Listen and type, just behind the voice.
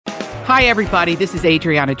Hi, everybody. This is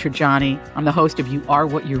Adriana Trajani. I'm the host of You Are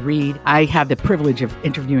What You Read. I have the privilege of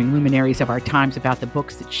interviewing luminaries of our times about the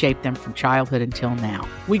books that shaped them from childhood until now.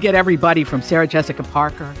 We get everybody from Sarah Jessica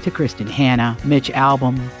Parker to Kristen Hanna, Mitch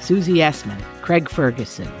Albom, Susie Essman, Craig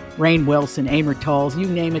Ferguson, Rainn Wilson, Amor Tolls, you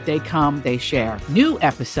name it, they come, they share. New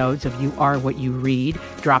episodes of You Are What You Read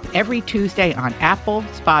drop every Tuesday on Apple,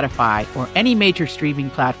 Spotify, or any major streaming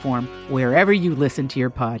platform wherever you listen to your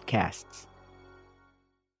podcasts.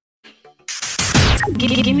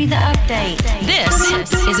 Give me the update.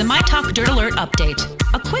 This is a My Talk Dirt Alert update.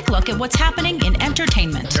 A quick look at what's happening in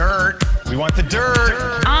entertainment. Dirt. We want the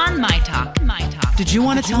dirt. On My Talk. Did you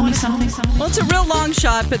want to tell me something? Well, it's a real long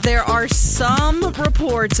shot, but there are some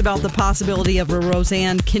reports about the possibility of a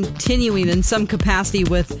Roseanne continuing in some capacity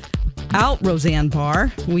without Roseanne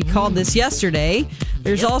Barr. We called this yesterday.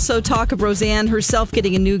 There's also talk of Roseanne herself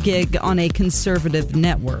getting a new gig on a conservative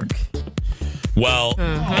network. Well,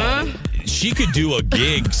 she could do a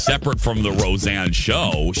gig separate from the Roseanne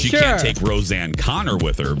show. She can't take Roseanne Connor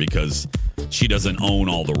with her because she doesn't own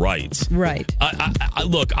all the rights. Right.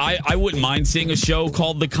 Look, I wouldn't mind seeing a show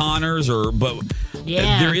called The Connors, but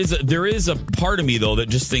there is a part of me though that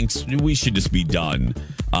just thinks we should just be done.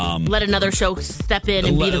 Let another show step in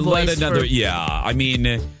and be the voice. I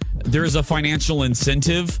mean, there's a financial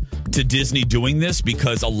incentive to Disney doing this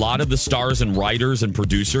because a lot of the stars and writers and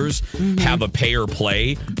producers have a pay or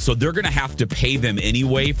play. So they're going to have to pay them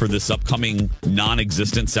anyway for this upcoming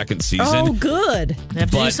non-existent second season. Oh, good. They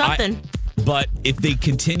have to do something. But if they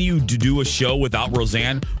continue to do a show without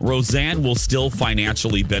Roseanne will still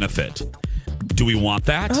financially benefit. Do we want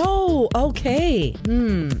that? Oh, okay.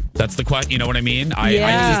 That's the question. You know what I mean? I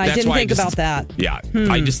didn't think about that. Yeah,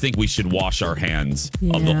 I just think we should wash our hands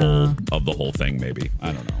of the whole thing. Maybe,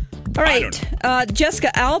 I don't know. All right,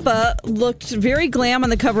 Jessica Alba looked very glam on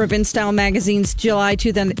the cover of InStyle magazine's July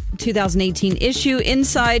 2018 issue.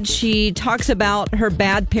 Inside, she talks about her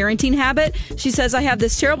bad parenting habit. She says, "I have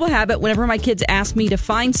this terrible habit. Whenever my kids ask me to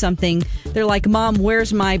find something, they're like, 'Mom,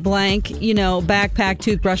 where's my blank? Backpack,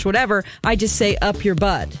 toothbrush, whatever.' I just say, 'Up your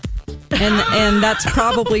butt.' And that's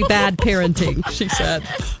probably bad parenting," she said.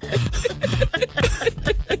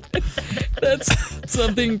 That's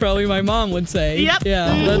something probably my mom would say. Yep.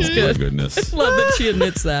 Yeah, that's good. Oh, goodness. Love that she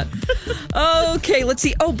admits that. Okay, let's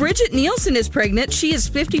see. Oh, Brigitte Nielsen is pregnant. She is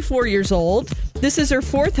 54 years old. This is her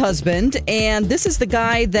fourth husband, and this is the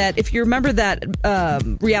guy that, if you remember that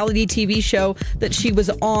reality TV show that she was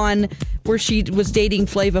on where she was dating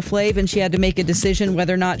Flava Flav and she had to make a decision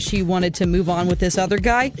whether or not she wanted to move on with this other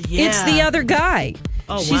guy. Yeah. It's the other guy.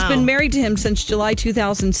 Oh, She's been married to him since July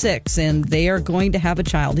 2006, and they are going to have a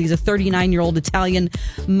child. He's a 39-year-old Italian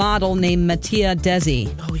model named Mattia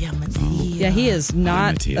Desi. Oh, yeah, Mattia. Yeah, he is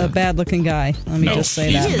not a bad-looking guy. Let me just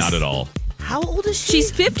say that. He's not at all. How old is she?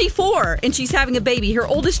 She's 54, and she's having a baby. Her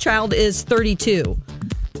oldest child is 32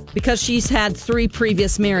 because she's had 3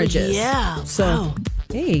 previous marriages. Yeah. So, wow.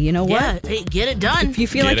 Hey, you know what? Yeah, hey, get it done. If you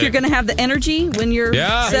feel like you're going to have the energy when you're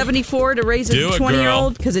 74 to raise a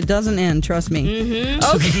 20-year-old, because it doesn't end, trust me.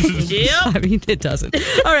 Okay. Yep. I mean, it doesn't.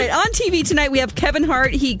 All right, on TV tonight, we have Kevin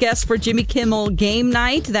Hart. He guests for Jimmy Kimmel Game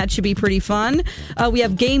Night. That should be pretty fun. We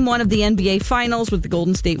have Game 1 of the NBA Finals with the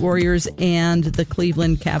Golden State Warriors and the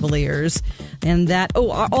Cleveland Cavaliers. And that,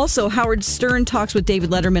 also, Howard Stern talks with David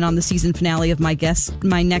Letterman on the season finale of My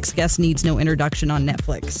Next Guest Needs No Introduction on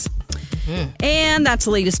Netflix. And that's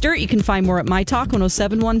the latest dirt. You can find more at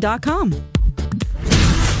mytalk1071.com.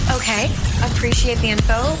 Okay, appreciate the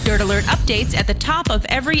info. Dirt Alert updates at the top of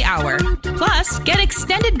every hour. Plus, get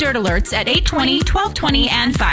extended Dirt Alerts at 8:20, 12:20, and 5.